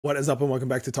What is up, and welcome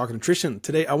back to Talking Nutrition.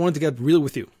 Today I wanted to get real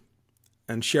with you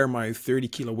and share my 30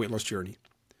 kilo weight loss journey.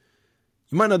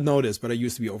 You might not know this, but I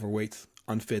used to be overweight,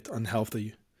 unfit,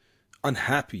 unhealthy,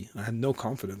 unhappy. I had no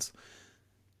confidence.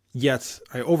 Yet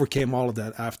I overcame all of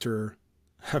that after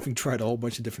having tried a whole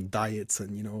bunch of different diets,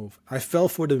 and I fell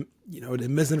for the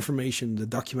misinformation, the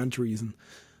documentaries, and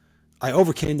I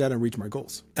overcame that and reached my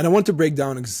goals. And I want to break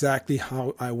down exactly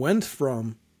how I went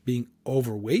from being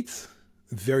overweight,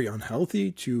 very unhealthy,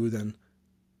 to then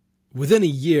within a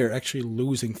year actually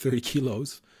losing 30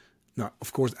 kilos. Now,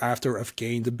 of course, after I've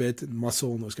gained a bit in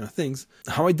muscle and those kind of things,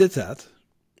 how I did that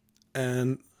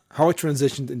and how I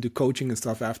transitioned into coaching and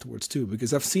stuff afterwards too,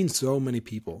 because I've seen so many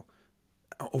people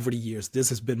over the years. This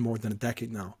has been more than a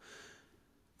decade now.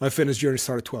 My fitness journey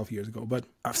started 12 years ago, but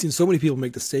I've seen so many people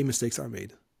make the same mistakes I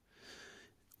made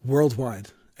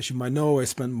worldwide. As you might know, I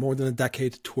spent more than a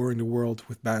decade touring the world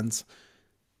with bands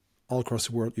all across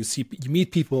the world. You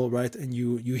meet people, right? And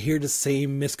you hear the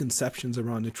same misconceptions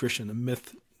around nutrition, a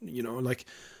myth, like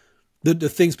the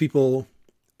things people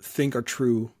think are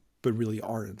true, but really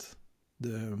aren't.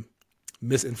 The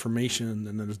misinformation, and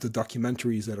then there's the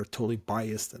documentaries that are totally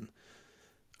biased. And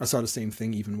I saw the same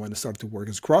thing even when I started to work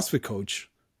as a CrossFit coach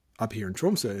up here in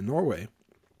Tromsø in Norway.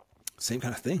 Same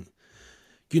kind of thing.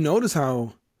 You notice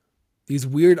how these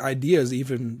weird ideas,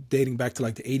 even dating back to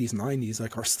like the 80s, 90s,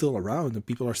 like are still around, and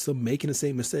people are still making the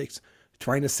same mistakes,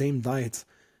 trying the same diets,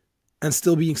 and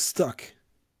still being stuck,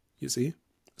 you see?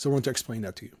 So I want to explain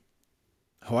that to you.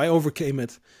 How I overcame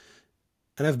it,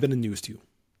 and I've been in news to you,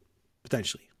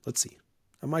 potentially. Let's see.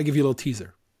 I might give you a little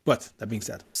teaser. But that being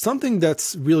said, something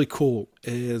that's really cool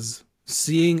is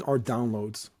seeing our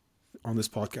downloads on this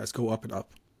podcast go up and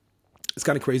up. It's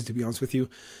kind of crazy, to be honest with you,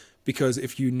 because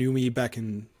if you knew me back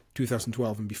in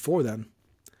 2012 and before then,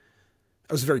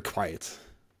 I was very quiet.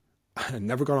 I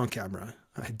never got on camera.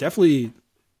 I definitely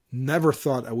never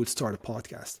thought I would start a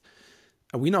podcast.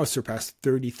 And we now surpassed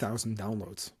 30,000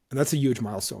 downloads. And that's a huge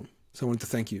milestone. So I wanted to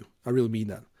thank you. I really mean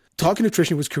that. Talking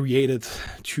Nutrition was created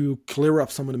to clear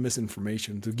up some of the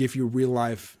misinformation, to give you real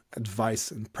life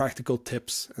advice and practical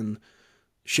tips and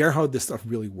share how this stuff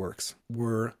really works.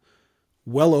 We're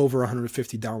well over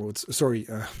 150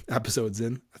 episodes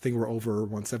in. I think we're over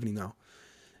 170 now.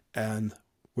 And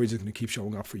we're just going to keep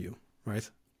showing up for you, right?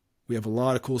 We have a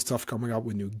lot of cool stuff coming up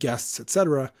with new guests,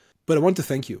 etc. But I want to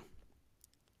thank you.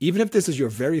 Even if this is your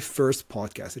very first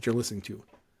podcast that you're listening to,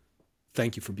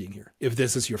 thank you for being here. If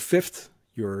this is your 5th,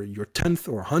 your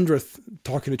 10th or 100th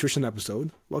Talking Nutrition episode,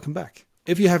 welcome back.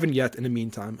 If you haven't yet, in the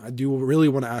meantime, I do really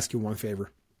want to ask you one favor.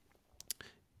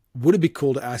 Would it be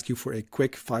cool to ask you for a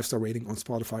quick 5-star rating on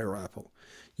Spotify or Apple?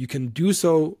 You can do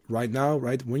so right now,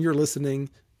 right? When you're listening,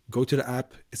 go to the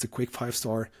app. It's a quick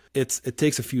 5-star. It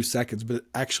takes a few seconds, but it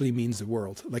actually means the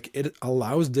world. Like, it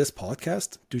allows this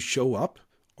podcast to show up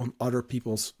on other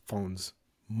people's phones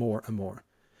more and more.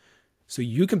 So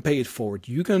you can pay it forward.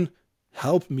 You can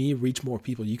help me reach more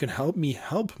people. You can help me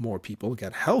help more people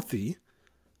get healthy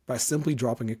by simply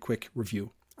dropping a quick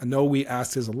review. I know we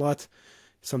ask this a lot.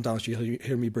 Sometimes you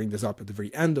hear me bring this up at the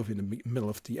very end of in the middle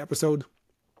of the episode,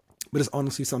 but it's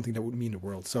honestly something that would mean the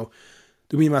world. So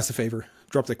do me a massive favor,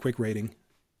 drop that quick rating,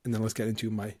 and then let's get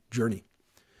into my journey.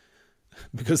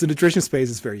 Because the nutrition space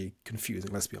is very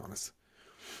confusing, let's be honest.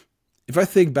 If I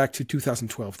think back to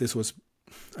 2012,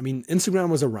 Instagram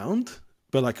was around,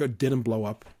 but like it didn't blow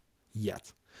up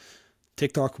yet.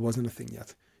 TikTok wasn't a thing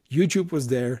yet. YouTube was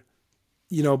there,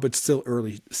 but still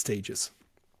early stages,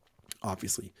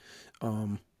 obviously.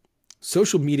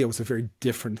 Social media was a very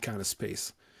different kind of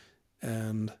space,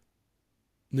 and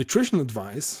nutrition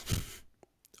advice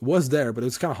was there, but it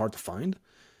was kind of hard to find.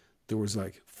 There was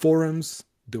like forums,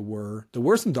 there were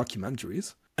some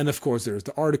documentaries, and of course there's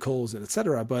the articles and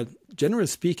etc. But generally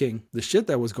speaking, the shit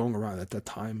that was going around at that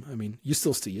time, you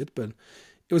still see it, but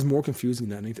it was more confusing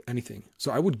than anything.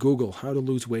 So I would Google how to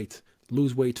lose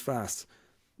weight fast,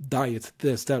 diet,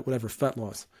 this, that, whatever, fat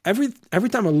loss. Every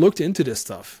time I looked into this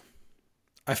stuff,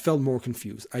 I felt more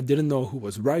confused. I didn't know who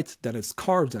was right, that it's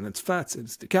carbs and it's fats,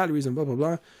 it's the calories and blah, blah,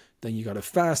 blah. Then you got to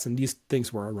fast, and these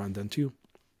things were around then too.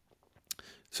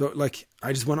 So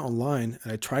I just went online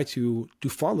and I tried to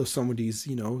follow some of these,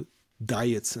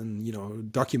 diets and,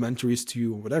 documentaries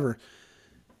too or whatever.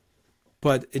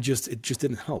 But it just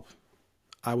didn't help.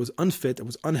 I was unfit, I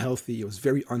was unhealthy, I was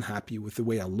very unhappy with the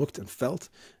way I looked and felt,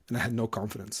 and I had no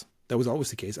confidence. That was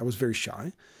always the case. I was very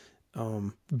shy.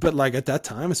 But at that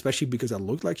time, especially because I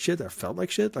looked like shit, I felt like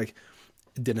shit, it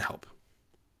didn't help.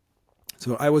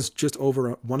 So I was just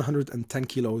over 110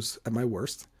 kilos at my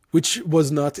worst, which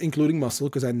was not including muscle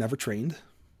because I never trained.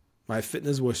 My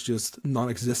fitness was just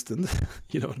non-existent.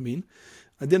 You know what I mean?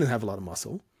 I didn't have a lot of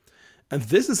muscle. And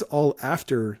this is all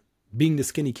after being the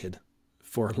skinny kid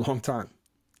for a long time.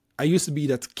 I used to be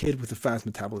that kid with a fast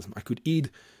metabolism. I could eat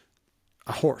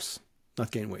a horse,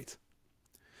 not gain weight.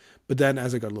 But then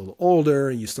as I got a little older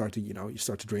and you start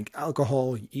to drink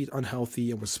alcohol, you eat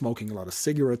unhealthy, and was smoking a lot of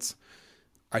cigarettes,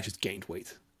 I just gained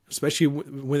weight. Especially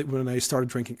when I started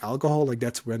drinking alcohol, like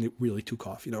that's when it really took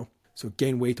off, So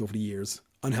gained weight over the years,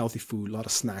 unhealthy food, a lot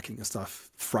of snacking and stuff,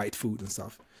 fried food and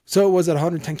stuff. So it was at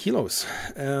 110 kilos.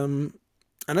 And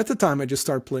at the time I just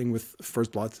started playing with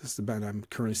First Blood. It's the band I'm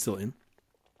currently still in.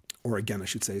 Or again, I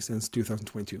should say, since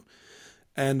 2022.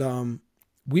 And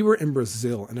we were in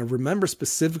Brazil, and I remember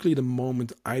specifically the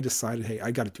moment I decided, hey,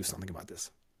 I got to do something about this.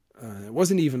 It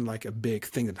wasn't even like a big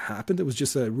thing that happened. It was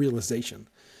just a realization,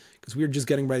 because we were just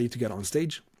getting ready to get on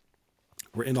stage.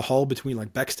 We're in the hall between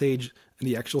like backstage and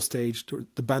the actual stage.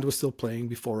 The band was still playing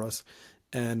before us,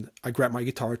 and I grabbed my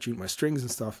guitar, tuned my strings and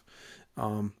stuff,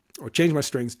 or changed my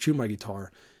strings, tuned my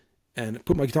guitar, and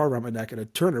put my guitar around my neck, and I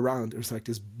turned around. There was like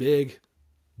this big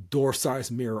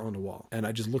door-sized mirror on the wall, and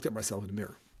I just looked at myself in the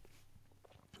mirror.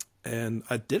 And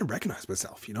I didn't recognize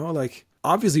myself, like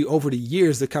obviously over the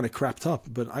years that kind of crept up,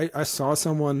 but I saw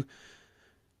someone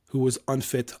who was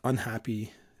unfit,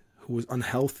 unhappy, who was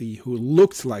unhealthy, who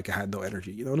looked like I had no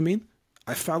energy. You know what I mean?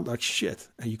 I felt like shit,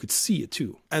 and you could see it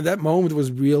too. And that moment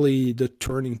was really the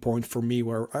turning point for me,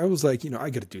 where I was like, I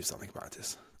got to do something about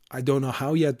this. I don't know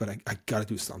how yet, but I got to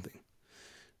do something.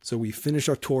 So we finished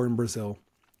our tour in Brazil.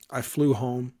 I flew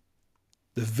home.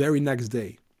 The very next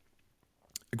day,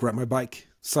 I grabbed my bike,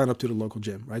 signed up to the local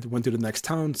gym, right? Went to the next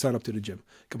town, signed up to the gym.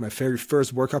 Got my very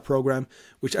first workout program,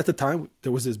 which at the time,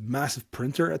 there was this massive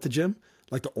printer at the gym,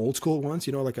 like the old school ones,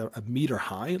 like a meter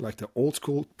high, like the old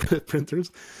school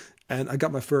printers. And I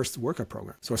got my first workout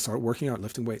program. So I started working out,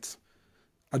 lifting weights.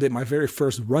 I did my very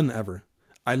first run ever.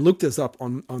 I looked this up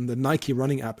on the Nike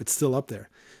running app. It's still up there.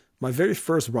 My very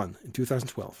first run in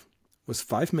 2012 was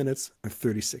 5 minutes and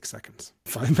 36 seconds.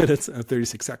 5 minutes and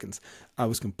 36 seconds. I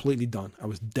was completely done. I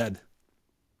was dead.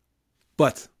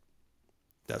 But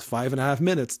that 5.5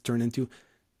 minutes turned into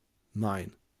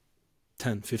 9,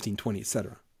 10, 15, 20,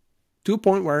 etc. To a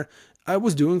point where I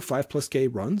was doing 5+K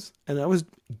runs and I was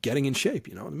getting in shape,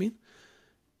 you know what I mean?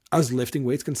 I was lifting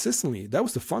weights consistently. That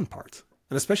was the fun part.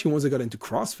 And especially once I got into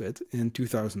CrossFit in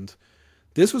 2000.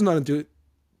 This was not into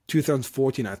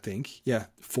 2014, I think. Yeah,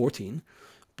 14.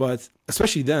 But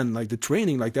especially then, like the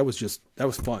training, like that was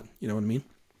fun. You know what I mean?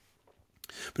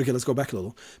 But okay, let's go back a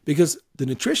little. Because the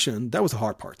nutrition, that was the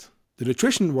hard part. The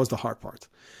nutrition was the hard part.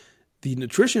 The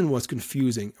nutrition was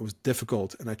confusing. It was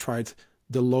difficult. And I tried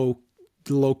the low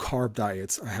carb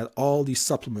diets. I had all these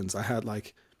supplements. I had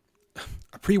like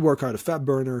a pre-workout, a fat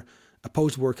burner, a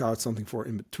post-workout, something for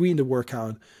in between the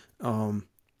workout.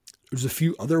 There's a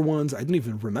few other ones. I didn't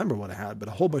even remember what I had, but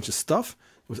a whole bunch of stuff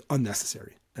was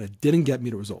unnecessary. And it didn't get me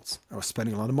the results. I was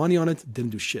spending a lot of money on it.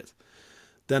 Didn't do shit.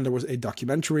 Then there was a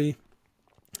documentary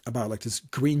about like this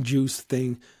green juice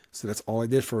thing. So that's all I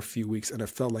did for a few weeks. And I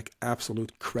felt like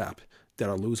absolute crap. Did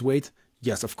I lose weight?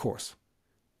 Yes, of course.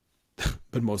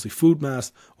 But mostly food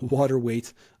mass, water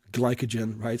weight,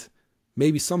 glycogen, right?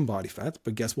 Maybe some body fat,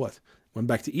 but guess what? Went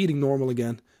back to eating normal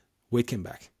again. Weight came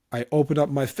back. I opened up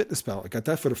my fitness pal. I got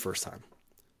that for the first time.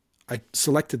 I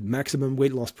selected maximum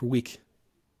weight loss per week.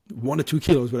 1 to 2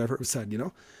 kilos, whatever it said,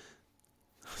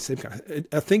 Same kind of,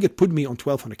 I think it put me on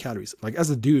 1,200 calories. Like as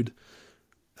a dude,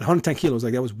 at 110 kilos,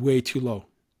 like that was way too low.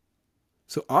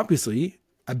 So obviously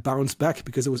I bounced back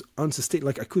because it was unsustainable.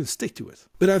 Like I couldn't stick to it.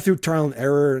 But through trial and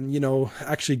error and,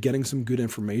 actually getting some good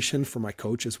information from my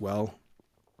coach as well,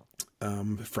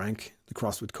 Frank, the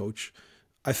CrossFit coach,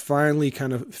 I finally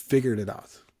kind of figured it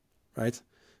out, right?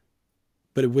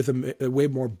 But with a way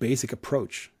more basic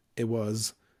approach. It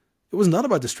was not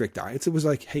about the strict diets. It was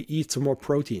like, hey, eat some more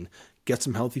protein, get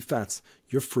some healthy fats,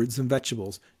 your fruits and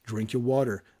vegetables, drink your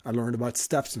water. I learned about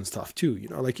steps and stuff too.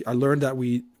 Like I learned that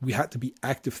we had to be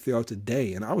active throughout the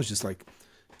day. And I was just like,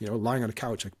 lying on the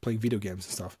couch, like playing video games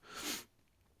and stuff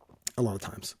a lot of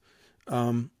times.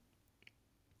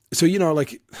 So,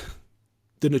 like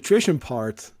the nutrition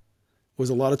part was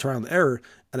a lot of trial and error,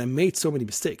 and I made so many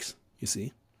mistakes, you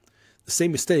see. The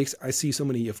same mistakes I see so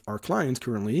many of our clients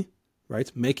currently,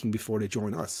 right, making before they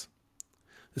join us.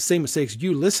 The same mistakes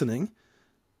you listening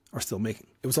are still making.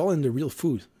 It was all in the real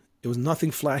food. It was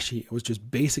nothing flashy. It was just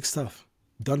basic stuff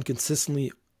done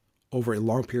consistently over a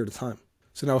long period of time.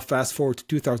 So now fast forward to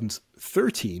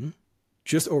 2013,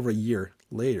 just over a year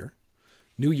later,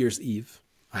 New Year's Eve,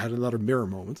 I had another mirror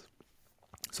moment.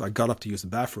 So I got up to use the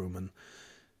bathroom and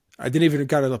I didn't even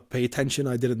kind of pay attention.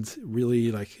 I didn't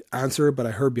really like answer, but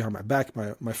I heard behind my back,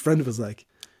 my friend was like,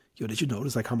 yo, did you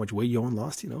notice like how much weight Johan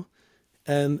lost,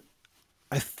 And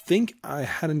I think I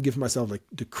hadn't given myself like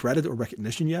the credit or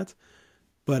recognition yet.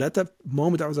 But at that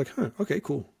moment, I was like, okay,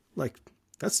 cool. Like,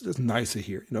 that's nice to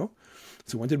hear, you know?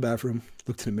 So I went to the bathroom,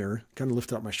 looked in the mirror, kind of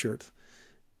lifted up my shirt,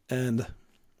 and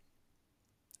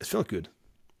it felt good.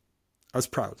 I was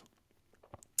proud.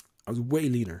 I was way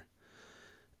leaner.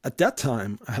 At that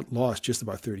time, I had lost just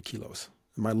about 30 kilos.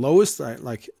 My lowest, I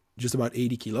like just about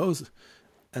 80 kilos.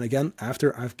 And again,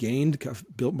 after I've gained, I've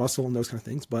built muscle and those kind of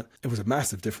things, but it was a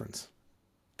massive difference.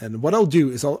 And what I'll do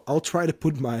is I'll try to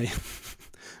put my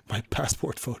my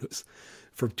passport photos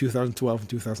from 2012 and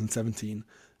 2017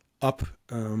 up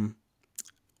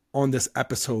on this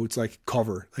episode's like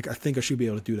cover. Like, I think I should be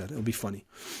able to do that. It'll be funny.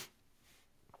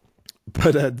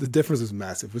 But the difference was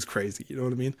massive. It was crazy. You know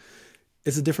what I mean?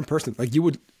 It's a different person. Like, you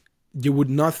would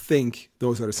not think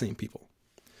those are the same people.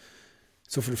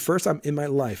 So for the first time in my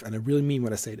life, and I really mean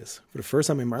when I say this, for the first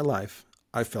time in my life,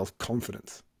 I felt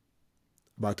confident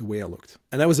about the way I looked.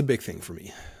 And that was a big thing for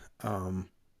me.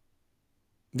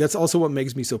 That's also what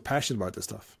makes me so passionate about this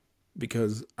stuff,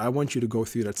 because I want you to go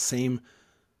through that same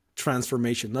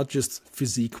transformation, not just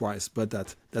physique-wise, but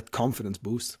that confidence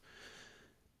boost.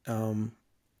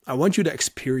 I want you to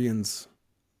experience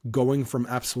going from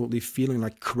absolutely feeling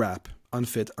like crap,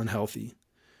 unfit, unhealthy,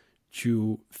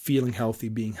 to feeling healthy,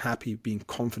 being happy, being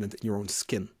confident in your own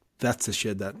skin. That's the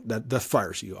shit that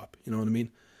fires you up. You know what I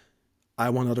mean? I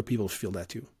want other people to feel that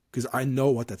too, because I know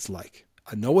what that's like.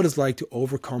 I know what it's like to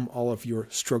overcome all of your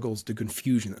struggles, the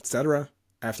confusion, etc.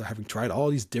 after having tried all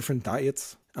these different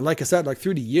diets. And like I said, like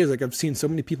through the years, like I've seen so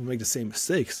many people make the same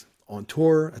mistakes on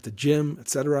tour, at the gym,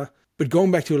 etc. But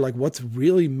going back to like what's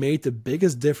really made the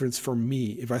biggest difference for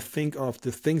me, if I think of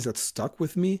the things that stuck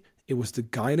with me, it was the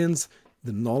guidance,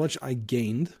 the knowledge I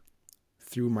gained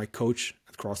through my coach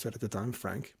at CrossFit at the time,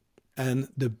 Frank, and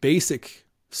the basic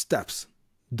steps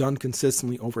done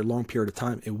consistently over a long period of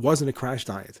time. It wasn't a crash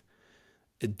diet.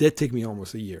 It did take me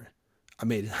almost a year. I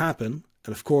made it happen.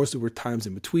 And of course, there were times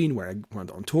in between where I went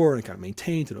on tour and kind of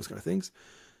maintained and those kind of things.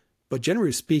 But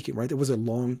generally speaking, right, it was a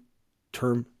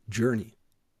long-term journey.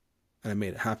 And I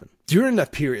made it happen. During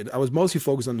that period, I was mostly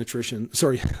focused on nutrition.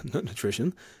 Sorry, not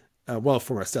nutrition. Well,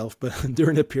 for myself. But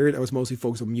during that period, I was mostly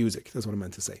focused on music. That's what I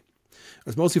meant to say. I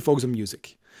was mostly focused on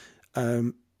music.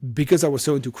 Because I was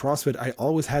so into CrossFit, I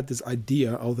always had this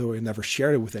idea, although I never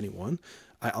shared it with anyone.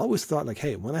 I always thought like,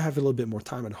 hey, when I have a little bit more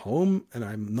time at home and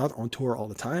I'm not on tour all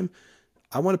the time,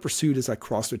 I want to pursue this like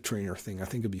CrossFit trainer thing. I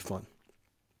think it'd be fun.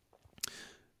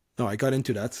 No, I got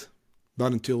into that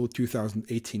not until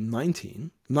 2018,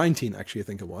 19 actually, I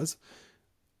think it was,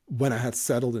 when I had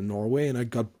settled in Norway and I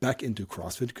got back into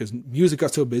CrossFit because music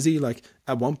got so busy. Like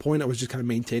at one point I was just kind of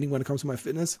maintaining when it comes to my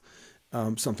fitness.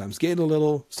 Sometimes gained a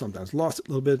little, sometimes lost a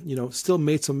little bit, you know, still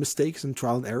made some mistakes and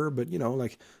trial and error, but, you know,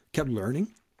 like kept learning.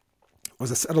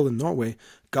 As I settled in Norway,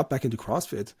 got back into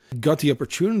CrossFit, got the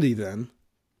opportunity then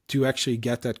to actually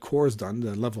get that course done,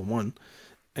 the level 1,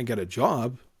 and get a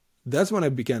job. That's when I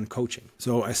began coaching.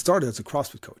 So I started as a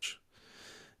CrossFit coach.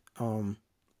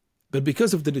 But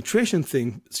because of the nutrition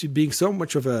thing being so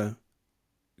much of a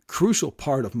crucial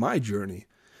part of my journey,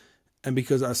 and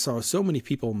because I saw so many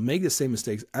people make the same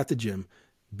mistakes at the gym,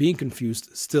 being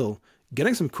confused still,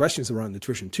 getting some questions around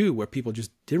nutrition too, where people just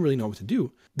didn't really know what to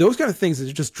do. Those kind of things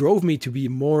that just drove me to be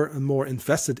more and more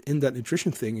invested in that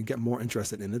nutrition thing and get more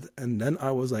interested in it. And then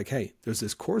I was like, hey, there's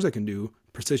this course I can do,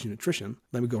 precision nutrition.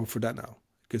 Let me go for that now,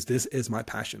 because this is my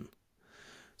passion.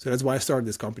 So that's why I started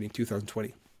this company in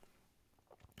 2020.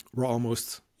 We're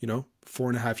almost,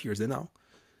 4.5 years in now.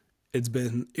 It's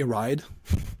been a ride.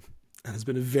 And it's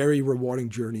been a very rewarding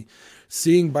journey.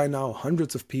 Seeing by now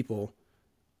hundreds of people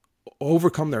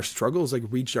overcome their struggles, like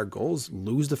reach their goals,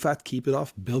 lose the fat, keep it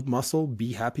off, build muscle,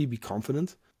 be happy, be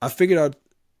confident. I figured out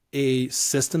a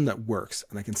system that works.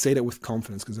 And I can say that with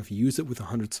confidence because I've used it with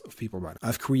hundreds of people right now.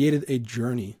 I've created a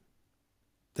journey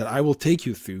that I will take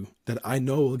you through that I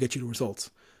know will get you the results.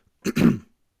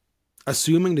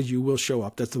 Assuming that you will show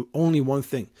up. That's the only one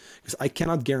thing. Because I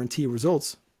cannot guarantee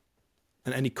results.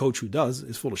 And any coach who does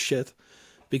is full of shit,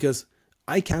 because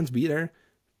I can't be there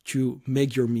to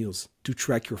make your meals, to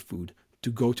track your food,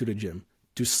 to go to the gym,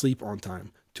 to sleep on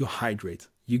time, to hydrate.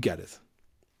 You get it.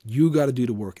 You got to do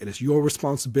the work. It is your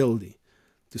responsibility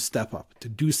to step up, to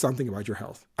do something about your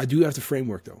health. I do have the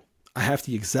framework though. I have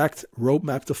the exact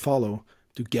roadmap to follow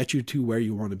to get you to where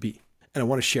you want to be. And I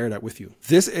want to share that with you.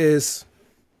 This is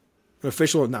an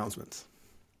official announcement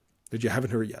that you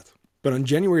haven't heard yet. But on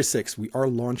January 6th, we are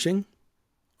launching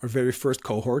our very first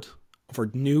cohort of our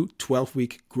new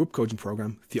 12-week group coaching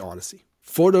program, the Odyssey.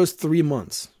 For those 3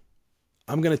 months,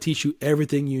 I'm going to teach you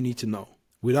everything you need to know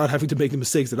without having to make the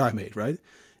mistakes that I made, right?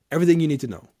 Everything you need to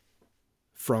know,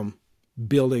 from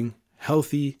building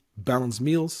healthy, balanced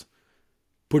meals,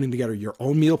 putting together your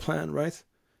own meal plan, right?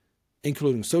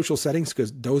 Including social settings,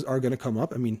 because those are going to come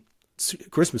up. I mean, it's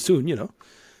Christmas soon,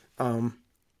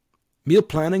 meal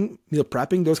planning, meal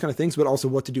prepping, those kind of things, but also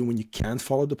what to do when you can't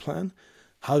follow the plan,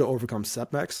 how to overcome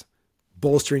setbacks,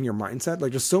 bolstering your mindset.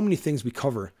 Like, there's so many things we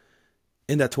cover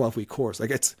in that 12-week course.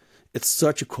 Like, it's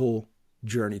such a cool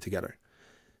journey together.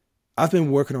 I've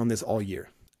been working on this all year,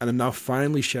 and I'm now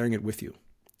finally sharing it with you.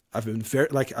 I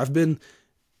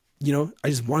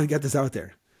just want to get this out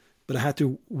there, but I had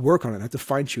to work on it. I had to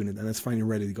fine tune it, and it's finally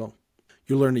ready to go.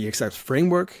 You learn the exact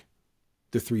framework,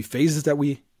 the 3 phases that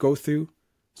we go through,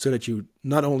 so that you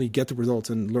not only get the results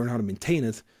and learn how to maintain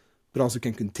it, but also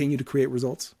can continue to create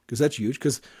results, because that's huge.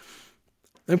 Because,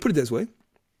 let me put it this way,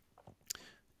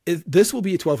 this will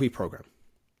be a 12-week program.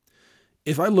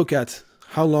 If I look at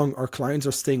how long our clients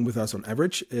are staying with us on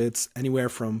average, it's anywhere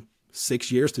from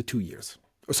 6 years to 2 years.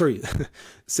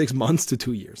 6 months to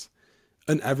 2 years.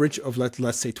 An average of,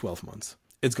 let's say 12 months.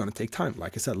 It's going to take time.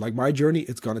 Like I said, like my journey,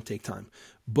 it's going to take time.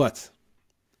 But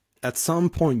at some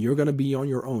point, you're going to be on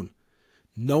your own.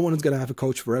 No one is going to have a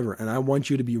coach forever. And I want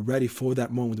you to be ready for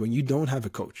that moment when you don't have a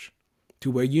coach,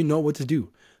 to where you know what to do.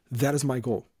 That is my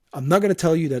goal. I'm not going to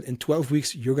tell you that in 12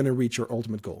 weeks, you're going to reach your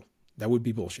ultimate goal. That would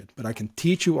be bullshit. But I can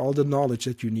teach you all the knowledge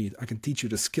that you need. I can teach you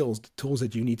the skills, the tools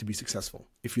that you need to be successful.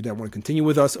 If you then want to continue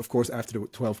with us, of course, after the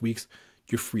 12 weeks,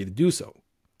 you're free to do so.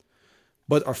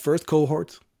 But our first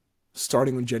cohort,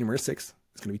 starting on January 6th,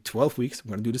 it's going to be 12 weeks. We're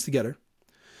going to do this together.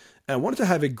 And I wanted to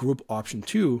have a group option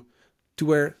too, to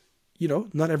where,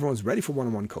 not everyone's ready for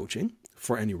one-on-one coaching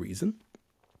for any reason.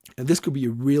 And this could be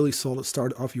a really solid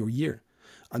start of your year.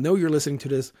 I know you're listening to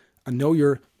this. I know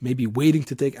you're maybe waiting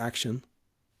to take action.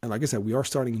 And like I said, we are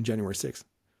starting in January 6th.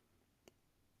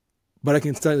 But I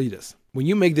can tell you this. When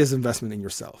you make this investment in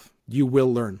yourself, you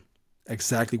will learn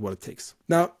exactly what it takes.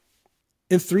 Now,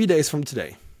 in 3 days from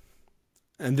today,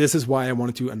 and this is why I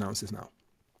wanted to announce this now.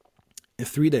 In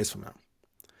 3 days from now,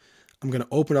 I'm going to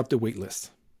open up the waitlist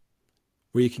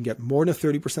where you can get more than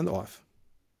 30% off.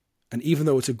 And even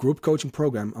though it's a group coaching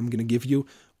program, I'm going to give you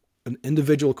an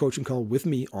individual coaching call with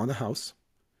me on the house.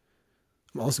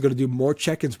 I'm also going to do more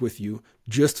check-ins with you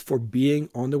just for being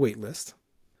on the waitlist.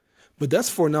 But that's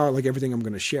for now, like everything I'm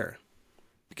going to share,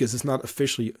 because it's not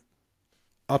officially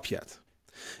up yet.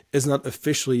 It's not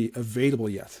officially available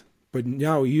yet. But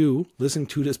now you, listening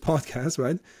to this podcast,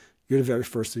 right, you're the very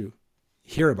first to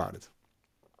hear about it.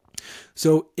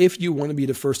 So if you want to be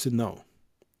the first to know,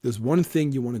 there's one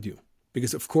thing you want to do,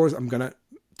 because of course I'm going to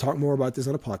talk more about this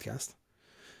on a podcast.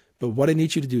 But what I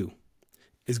need you to do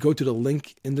is go to the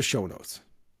link in the show notes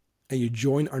and you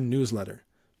join our newsletter,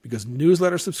 because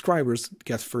newsletter subscribers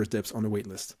get first dibs on the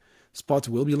waitlist. Spots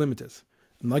will be limited.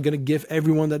 I'm not going to give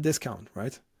everyone that discount,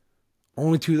 right?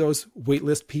 Only to those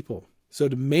waitlist people. So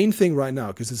the main thing right now,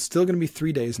 because it's still going to be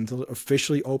 3 days until it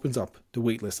officially opens up the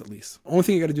waitlist at least. Only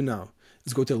thing you got to do now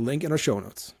is go to the link in our show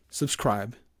notes,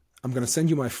 subscribe. I'm going to send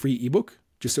you my free ebook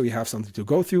just so you have something to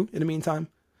go through in the meantime.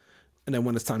 And then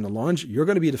when it's time to launch, you're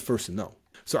going to be the first to know.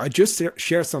 So I just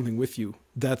shared something with you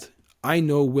that I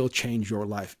know will change your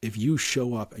life if you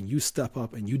show up and you step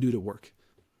up and you do the work.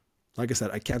 Like I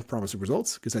said, I can't promise the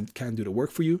results because I can't do the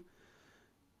work for you.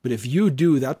 But if you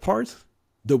do that part,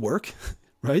 the work,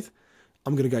 right,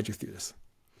 I'm going to guide you through this.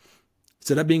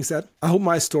 So that being said, I hope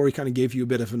my story kind of gave you a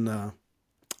bit of an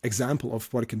example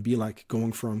of what it can be like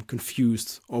going from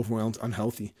confused, overwhelmed,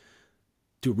 unhealthy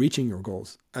to reaching your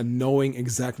goals and knowing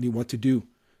exactly what to do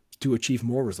to achieve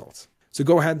more results. So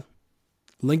go ahead,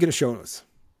 link in the show notes.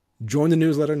 Join the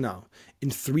newsletter now. In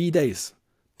 3 days,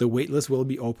 the waitlist will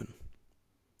be open.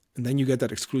 And then you get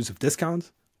that exclusive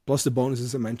discount, plus the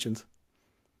bonuses I mentioned.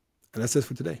 And that's it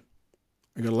for today.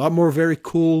 I got a lot more very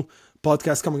cool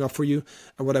podcasts coming up for you.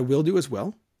 And what I will do as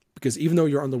well, because even though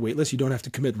you're on the waitlist, you don't have to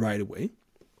commit right away.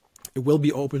 It will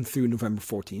be open through November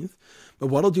 14th. But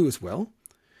what I'll do as well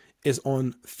is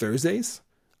on Thursdays,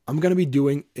 I'm going to be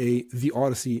doing the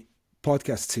Odyssey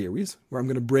podcast series where I'm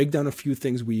going to break down a few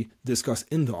things we discuss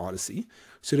in the Odyssey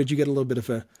so that you get a little bit of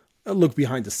a look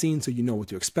behind the scenes so you know what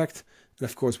to expect. And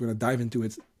of course, we're going to dive into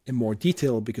it in more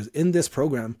detail because in this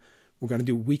program, we're going to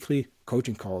do weekly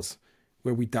coaching calls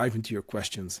where we dive into your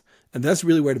questions. And that's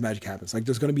really where the magic happens. Like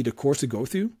there's going to be the course to go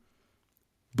through,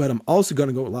 but I'm also going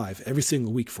to go live every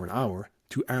single week for an hour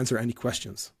to answer any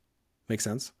questions. Make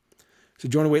sense? So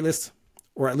join the waitlist,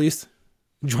 or at least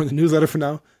join the newsletter for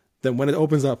now. Then when it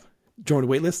opens up, join the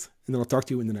waitlist, and then I'll talk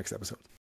to you in the next episode.